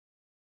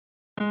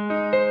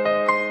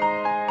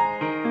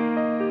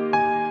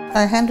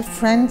I had a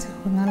friend,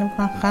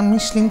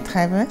 Michelin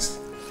Travis,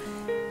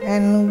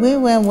 and we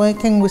were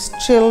working with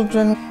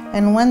children.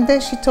 And one day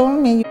she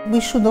told me we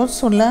should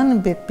also learn a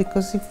bit,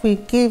 because if we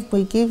give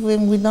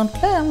and we don't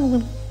learn,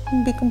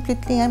 we'll be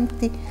completely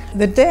empty.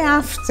 The day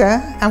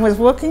after, I was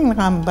working in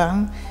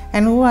Rambam,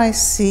 and who I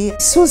see,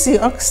 Susie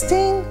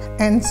Oxtein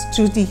and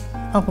Judy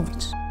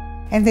Horowitz.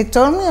 And they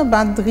told me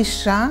about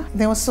Drisha.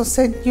 They also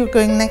said, you're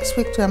going next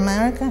week to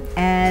America.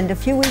 And a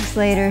few weeks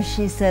later,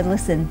 she said,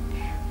 listen,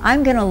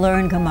 I'm going to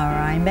learn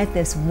Gemara. I met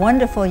this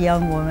wonderful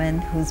young woman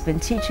who's been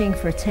teaching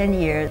for 10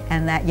 years,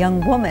 and that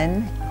young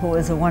woman, who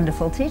was a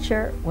wonderful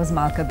teacher, was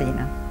Malka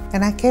Bina.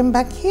 And I came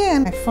back here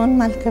and I phoned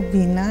Malka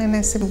Bina and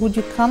I said, would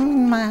you come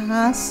in my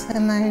house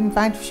and I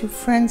invite a few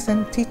friends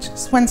and teach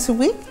us once a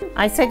week?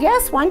 I said,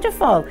 yes,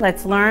 wonderful.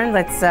 Let's learn.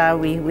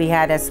 We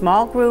had a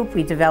small group,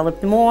 we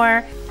developed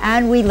more.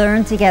 And we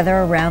learned together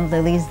around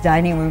Lily's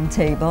dining room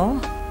table.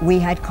 We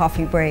had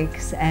coffee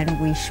breaks and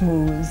we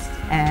schmoozed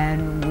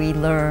and we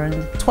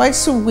learned.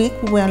 Twice a week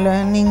we were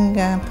learning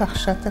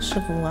Parshat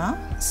HaShavua.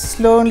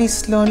 Slowly,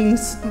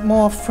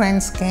 more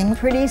friends came.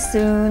 Pretty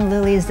soon,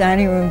 Lily's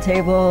dining room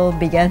table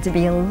began to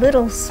be a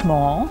little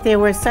small. There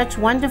were such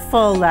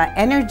wonderful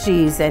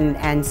energies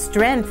and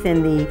strength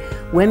in the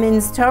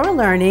women's Torah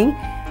learning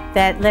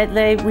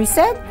that we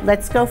said,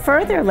 let's go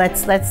further.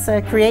 Let's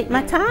create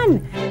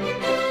Matan.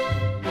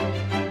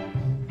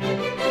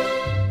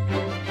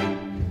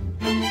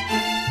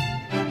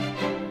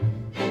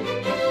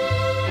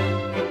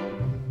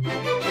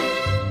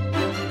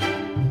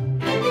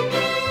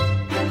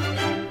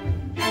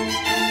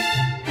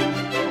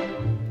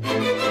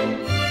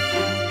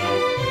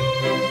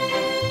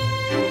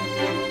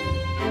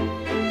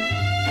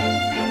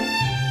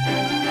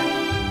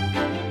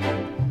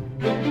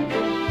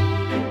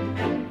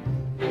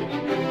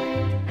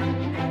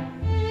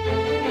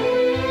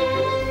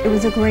 It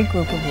was a great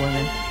group of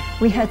women.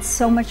 We had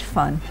so much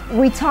fun.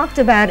 We talked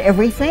about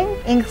everything,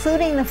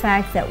 including the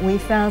fact that we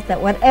felt that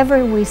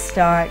whatever we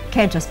start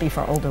can't just be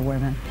for older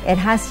women. It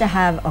has to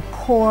have a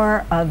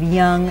core of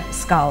young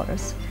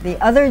scholars. The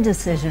other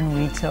decision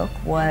we took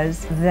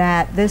was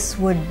that this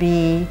would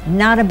be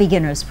not a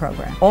beginner's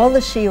program. All the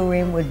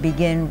shiurim would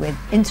begin with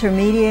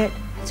intermediate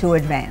to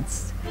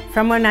advanced.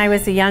 From when I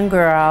was a young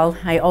girl,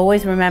 I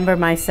always remember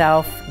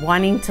myself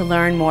wanting to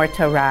learn more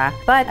Torah.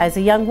 But as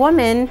a young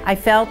woman, I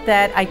felt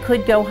that I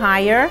could go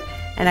higher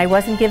and I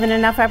wasn't given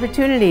enough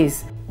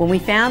opportunities. When we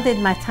founded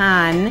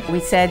Matan,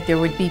 we said there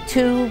would be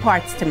two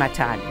parts to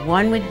Matan.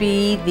 One would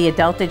be the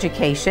adult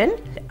education.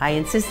 I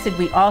insisted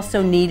we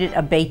also needed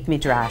a Beit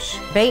Midrash.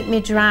 Beit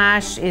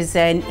Midrash is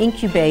an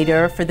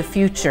incubator for the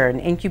future, an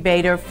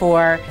incubator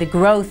for the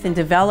growth and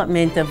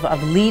development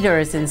of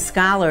leaders and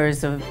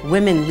scholars, of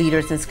women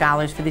leaders and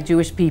scholars for the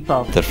Jewish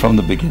people. That from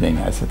the beginning,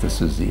 I said to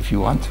Susie, if you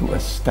want to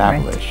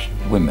establish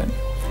women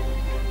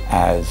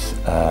as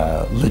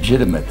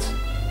legitimate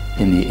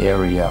in the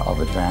area of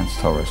advanced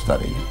Torah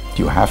study,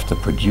 you have to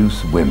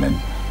produce women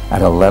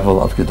at a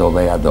level of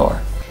Gedolei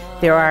Ador.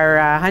 There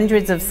are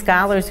hundreds of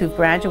scholars who've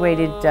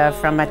graduated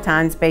from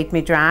Matan's Beit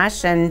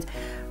Midrash and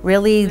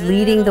really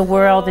leading the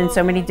world in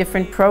so many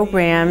different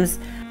programs.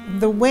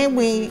 The way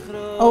we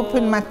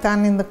open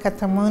Matan in the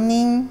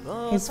Katamonim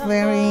is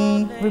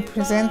very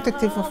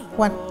representative of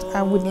what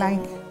I would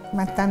like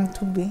Matan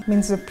to be. It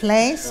means a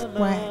place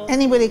where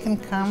anybody can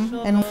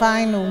come and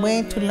find a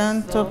way to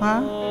learn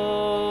Torah.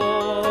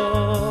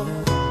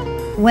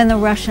 When the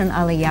Russian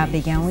Aliyah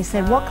began, we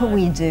said, what can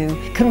we do?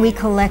 Can we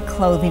collect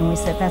clothing? We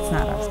said, that's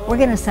not us. We're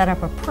going to set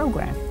up a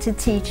program to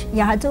teach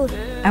Yahadut,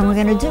 and we're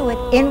going to do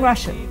it in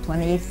Russian. When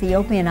the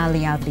Ethiopian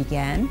Aliyah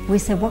began, we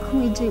said, what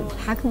can we do?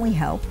 How can we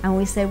help? And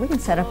we said, we can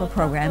set up a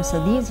program so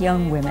these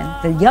young women,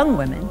 the young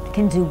women,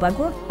 can do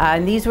Bagrut.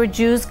 And these were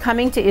Jews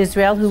coming to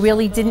Israel who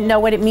really didn't know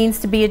what it means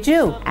to be a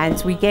Jew.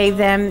 And we gave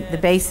them the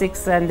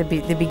basics and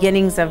the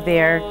beginnings of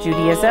their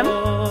Judaism.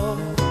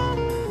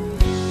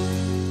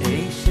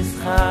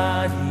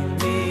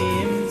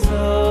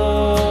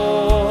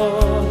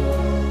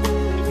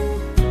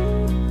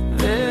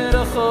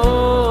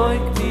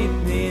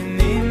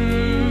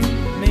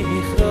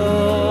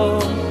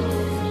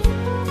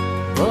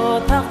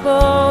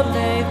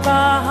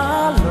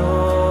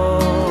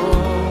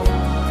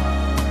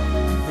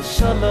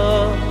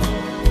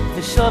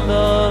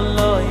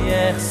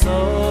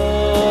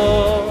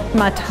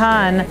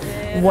 Matan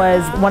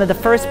was one of the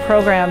first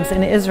programs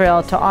in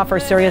Israel to offer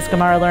serious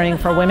Gemara learning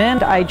for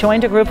women. I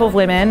joined a group of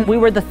women. We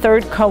were the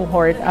third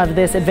cohort of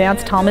this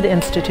Advanced Talmud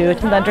Institute.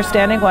 The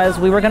understanding was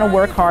we were going to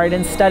work hard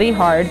and study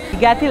hard.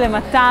 הגעתי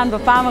למתן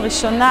בפעם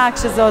הראשונה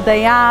כשזה עוד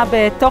היה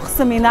בתוך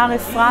סמינר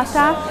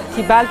אפרתה.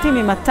 קיבלתי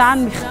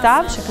ממתן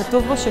מכתב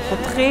שכתוב בו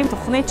שפותחים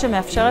תוכנית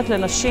שמאפשרת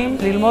לנשים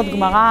ללמוד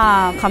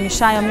גמרא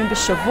 5 ימים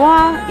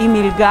בשבוע עם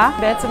מלגה.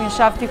 בעצם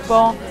ישבתי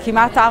פה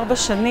כמעט 4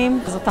 שנים.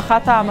 זאת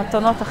אחת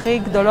המתנות הכי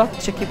גדולות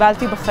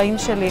שקיבלתי בחיים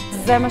שלי.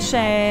 זה מה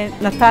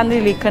שנתן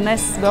לי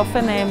להיכנס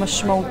באופן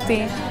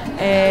משמעותי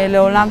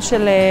לעולם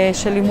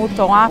של לימוד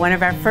תורה. One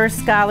of our first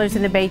scholars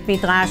in the Beit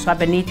Midrash,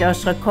 Rabbanit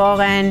Oshra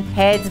Koren,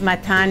 heads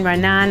Matan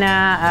Ranana,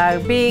 a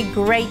big,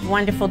 great,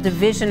 wonderful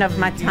division of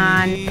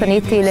Matan.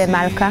 פניתי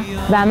למלכה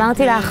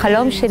ואמרתי לה,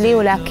 החלום שלי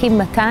הוא להקים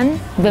מתן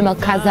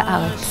במרכז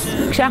הארץ.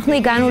 כשאנחנו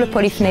הגענו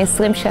לפה לפני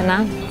 20 שנה,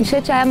 אני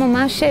חושבת שהיה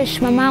ממש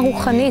שממה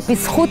רוחנית.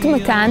 בזכות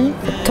מתן,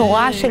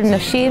 תורה של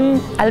נשים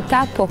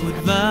עלתה פה.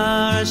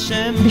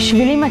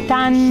 בשבילי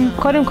מתן,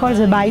 קודם כל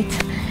זה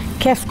בית.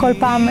 כיף כל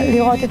פעם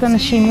לראות את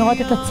הנשים,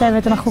 לראות את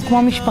הצוות, אנחנו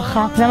כמו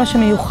משפחה. זה מה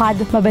שמיוחד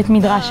בבית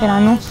מדרש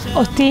שלנו.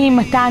 אותי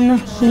מתן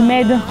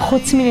לימד,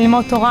 חוץ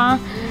מללמוד תורה,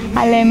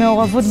 על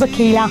מעורבות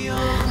בקהילה.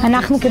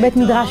 אנחנו כבית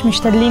מדרש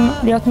משתדלים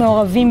להיות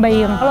מעורבים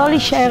בעיר. לא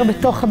להישאר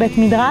בתוך הבית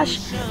מדרש,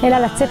 אלא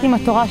לצאת עם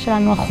התורה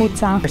שלנו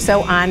החוצה. We're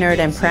so honored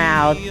and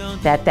proud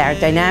that our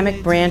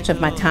dynamic branch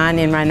of Matan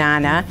in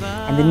Ra'anana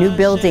and the new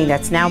building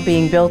that's now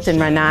being built in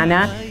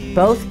Ra'anana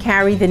both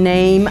carry the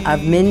name of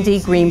Mindy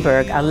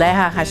Greenberg,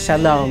 Aleha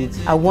HaShalom,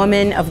 a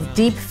woman of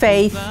deep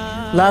faith,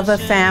 love of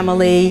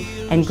family,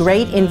 and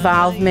great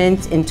involvement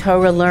in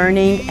Torah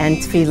learning and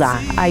tefillah.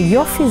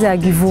 היופי זה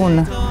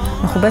הגיוון.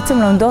 אנחנו בעצם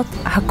לומדות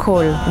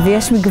הכל,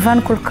 ויש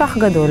מגוון כל כך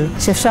גדול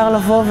שאפשר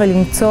לבוא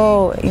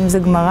ולמצוא אם זה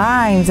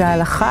גמרא, אם זה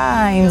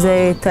הלכה, אם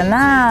זה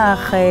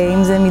תנ"ך,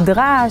 אם זה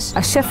מדרש.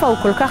 השפע הוא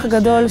כל כך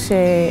גדול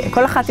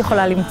שכל אחת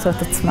יכולה למצוא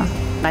את עצמה.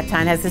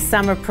 Matan has a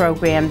summer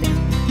program.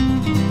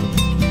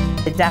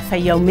 The Daf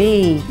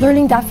HaYomi.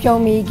 Learning Daf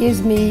Yomi gives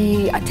me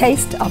a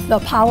taste of the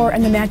power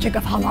and the magic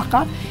of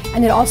halakha,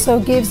 and it also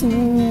gives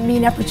me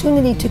an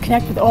opportunity to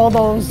connect with all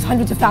those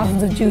hundreds of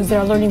thousands of Jews that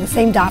are learning the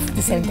same daf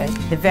the same day.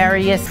 The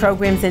various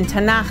programs in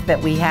Tanakh that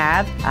we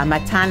have,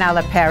 Matan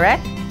Ala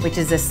Perek, which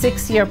is a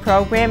 6-year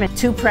program and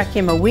 2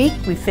 prekim a week.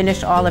 We finish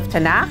all of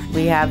Tanakh.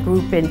 We have a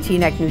group in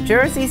Teaneck, New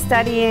Jersey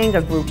studying,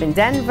 a group in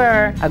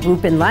Denver, a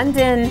group in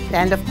London,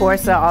 and of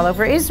course all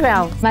over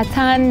Israel.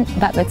 Matan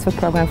Bat Mitzvah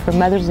program for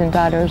mothers and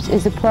daughters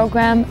is a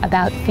program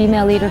about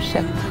female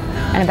leadership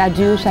and about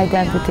Jewish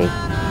identity.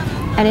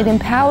 And it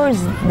empowers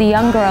the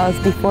young girls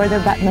before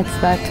their Bat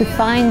Mitzvah to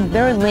find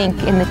their link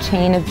in the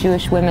chain of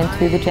Jewish women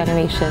through the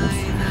generations.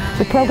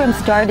 The program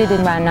started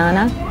in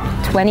Ra'anana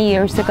 20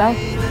 years ago.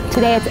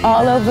 Today it's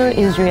all over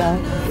Israel,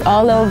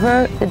 all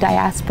over the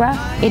diaspora.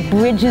 It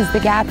bridges the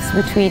gaps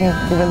between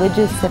the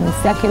religious and the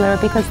secular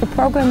because the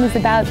program is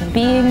about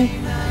being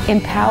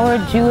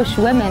empowered Jewish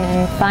women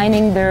and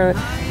finding their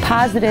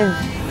positive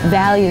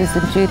values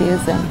in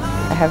Judaism.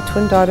 I have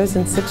twin daughters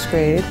in 6th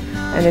grade,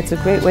 and it's a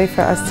great way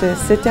for us to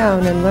sit down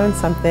and learn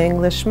something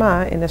lishma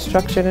in a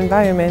structured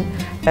environment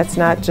that's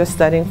not just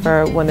studying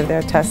for one of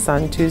their tests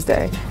on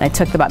Tuesday. I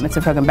took the Bat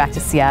Mitzvah program back to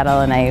Seattle,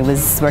 and I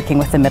was working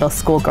with the middle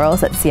school girls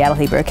at Seattle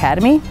Hebrew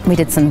Academy. We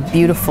did some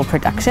beautiful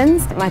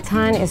productions.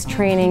 Matan is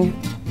training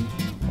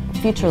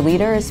future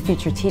leaders,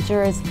 future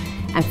teachers,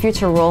 and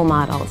future role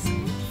models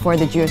for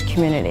the Jewish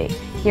community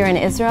here in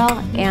Israel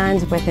and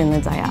within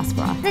the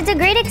diaspora. It's a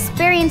great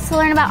experience to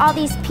learn about all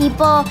these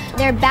people,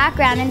 their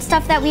background, and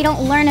stuff that we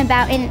don't learn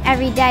about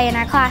every day in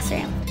our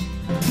classroom.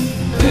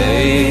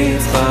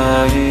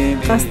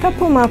 עשתה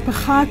פה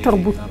מהפכה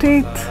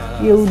תרבותית,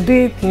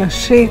 יהודית,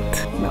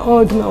 נשית,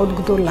 מאוד מאוד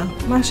גדולה.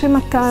 מה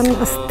שמתן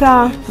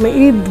עשתה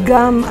מעיד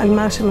גם על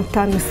מה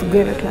שמתן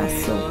מסוגלת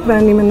לעשות.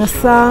 ואני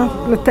מנסה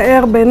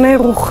לתאר בעיני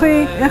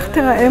רוחי איך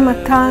תראה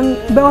מתן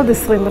בעוד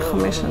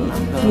 25 שנה.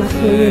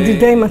 אנחנו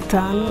ידידי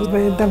מתן,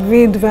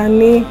 ודוד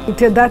ואני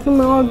התיידדנו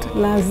מאוד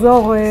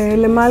לעזור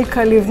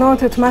למלכה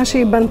לבנות את מה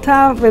שהיא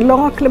בנתה, ולא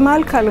רק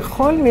למלכה,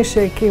 לכל מי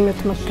שהקים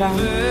את מתן.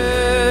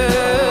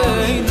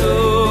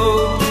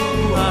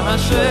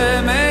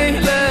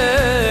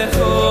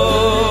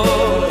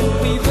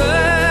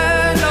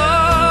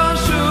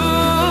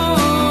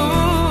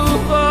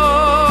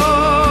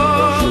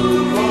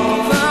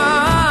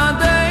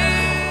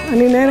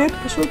 אני נהנית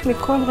פשוט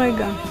מכל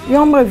רגע.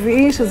 יום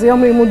רביעי, שזה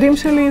יום לימודים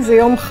שלי, זה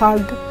יום חג.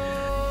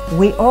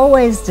 We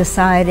always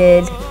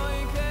decided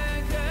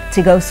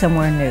to go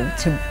somewhere new,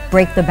 to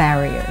break the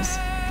barriers.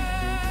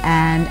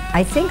 And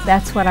I think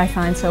that's what I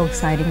find so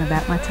exciting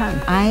about Matan.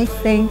 I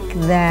think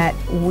that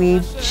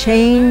we've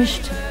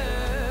changed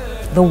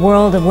the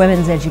world of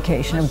women's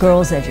education, of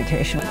girls'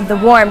 education. The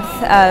warmth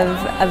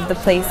of the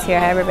place here,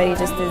 everybody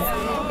just is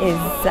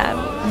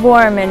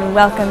warm and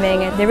welcoming.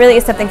 And there really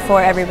is something for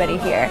everybody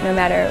here, no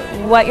matter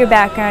what your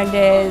background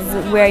is,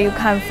 where you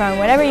come from,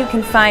 whatever you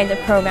can find a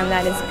program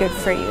that is good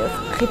for you.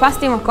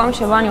 חיפשתי מקום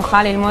שבו אני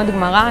אוכל ללמוד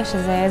גמרא,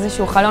 שזה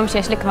איזשהו חלום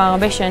שיש לי כבר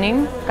הרבה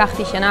שנים.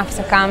 לקחתי שנה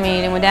הפסקה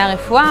מלימודי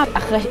הרפואה.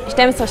 אחרי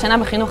 12 שנה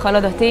בחינוך הלא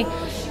דתי,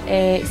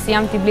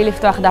 סיימתי בלי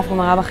לפתוח דף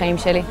גמרא בחיים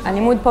שלי.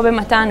 הלימוד פה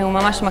במתן הוא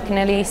ממש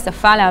מקנה לי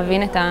שפה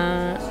להבין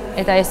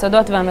את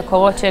היסודות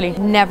והמקורות שלי.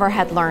 Never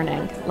had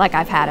learning like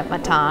I've had at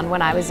Matan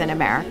when I was in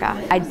America.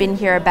 I'd been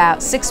here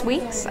about 6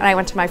 weeks and I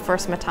went to my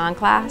first Matan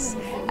class.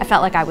 I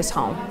felt like I was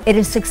home. It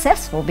is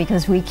successful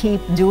because we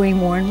keep doing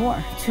more and more.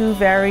 Two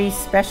very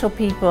special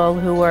people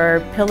who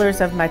were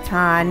pillars of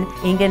Matan,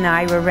 Inga and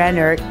Ira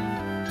Rennert,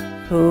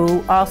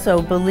 who also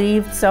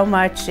believed so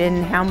much in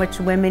how much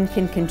women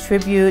can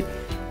contribute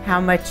how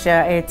much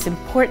it's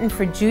important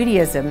for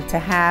Judaism to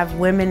have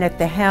women at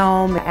the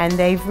helm, and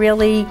they've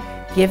really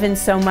given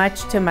so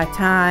much to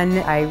Matan.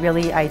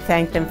 I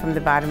thank them from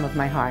the bottom of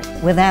my heart.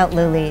 Without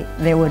Lily,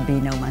 there would be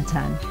no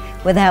Matan.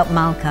 Without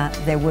Malka,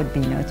 there would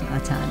be no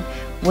Matan.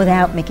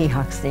 Without Mickey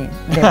Hochstein,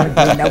 there would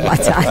be no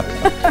Matan.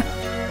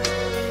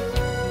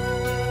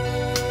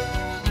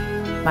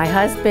 My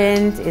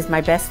husband is my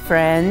best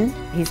friend.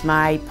 He's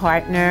my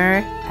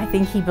partner. I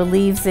think he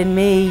believes in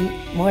me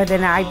more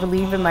than I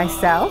believe in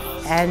myself,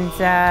 and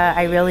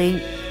I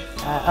really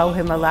owe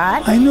him a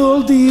lot. I knew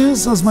all the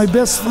years as my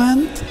best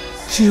friend.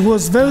 She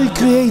was very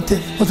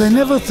creative, but I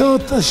never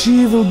thought that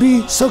she will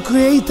be so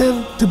creative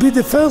to be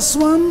the first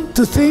one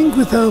to think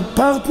with her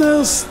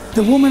partners,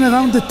 the women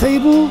around the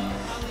table,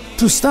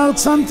 to start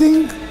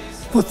something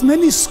with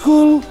many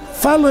schools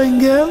following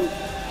her,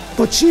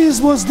 but she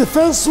was the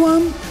first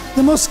one,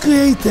 the most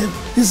creative.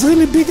 It's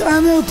really big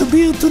honor to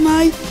be here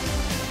tonight,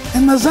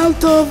 and Mazal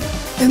Tov,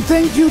 and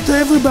thank you to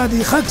everybody.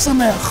 Chag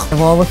Sameach.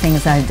 Of all the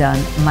things I've done,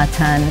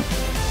 Matan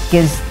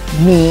gives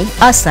me,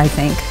 us I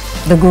think,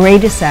 the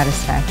greatest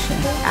satisfaction.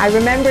 I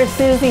remember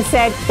Susie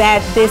said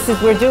that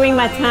we're doing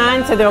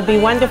Matan, so there'll be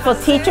wonderful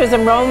teachers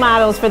and role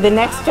models for the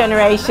next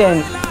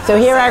generation. So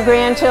here are our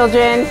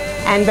grandchildren,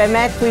 and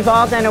Bemet, we've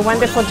all done a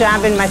wonderful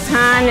job in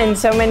Matan, and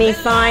so many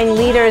fine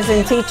leaders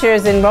and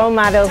teachers and role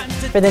models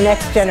for the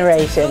next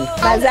generation.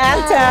 Mazal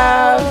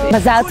Tov!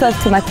 Mazal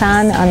Tov to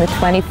Matan on the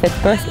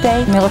 25th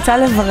birthday. אני רוצה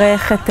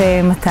לברך את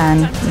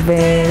מתן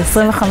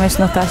ב-25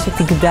 שנותה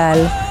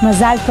שתגדל.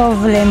 מזל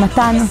טוב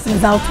למתן.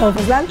 מזל טוב.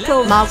 מזל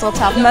טוב. מזל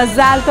טוב.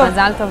 מזל טוב.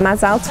 מזל טוב.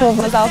 מזל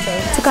טוב. מזל טוב.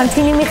 To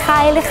continue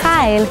מחיל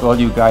לחיל. All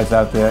you guys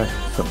out there,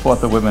 support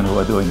the women who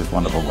are doing this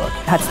wonderful work.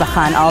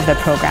 Hatzlacha on all of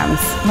their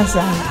programs. מזל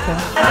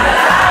טוב.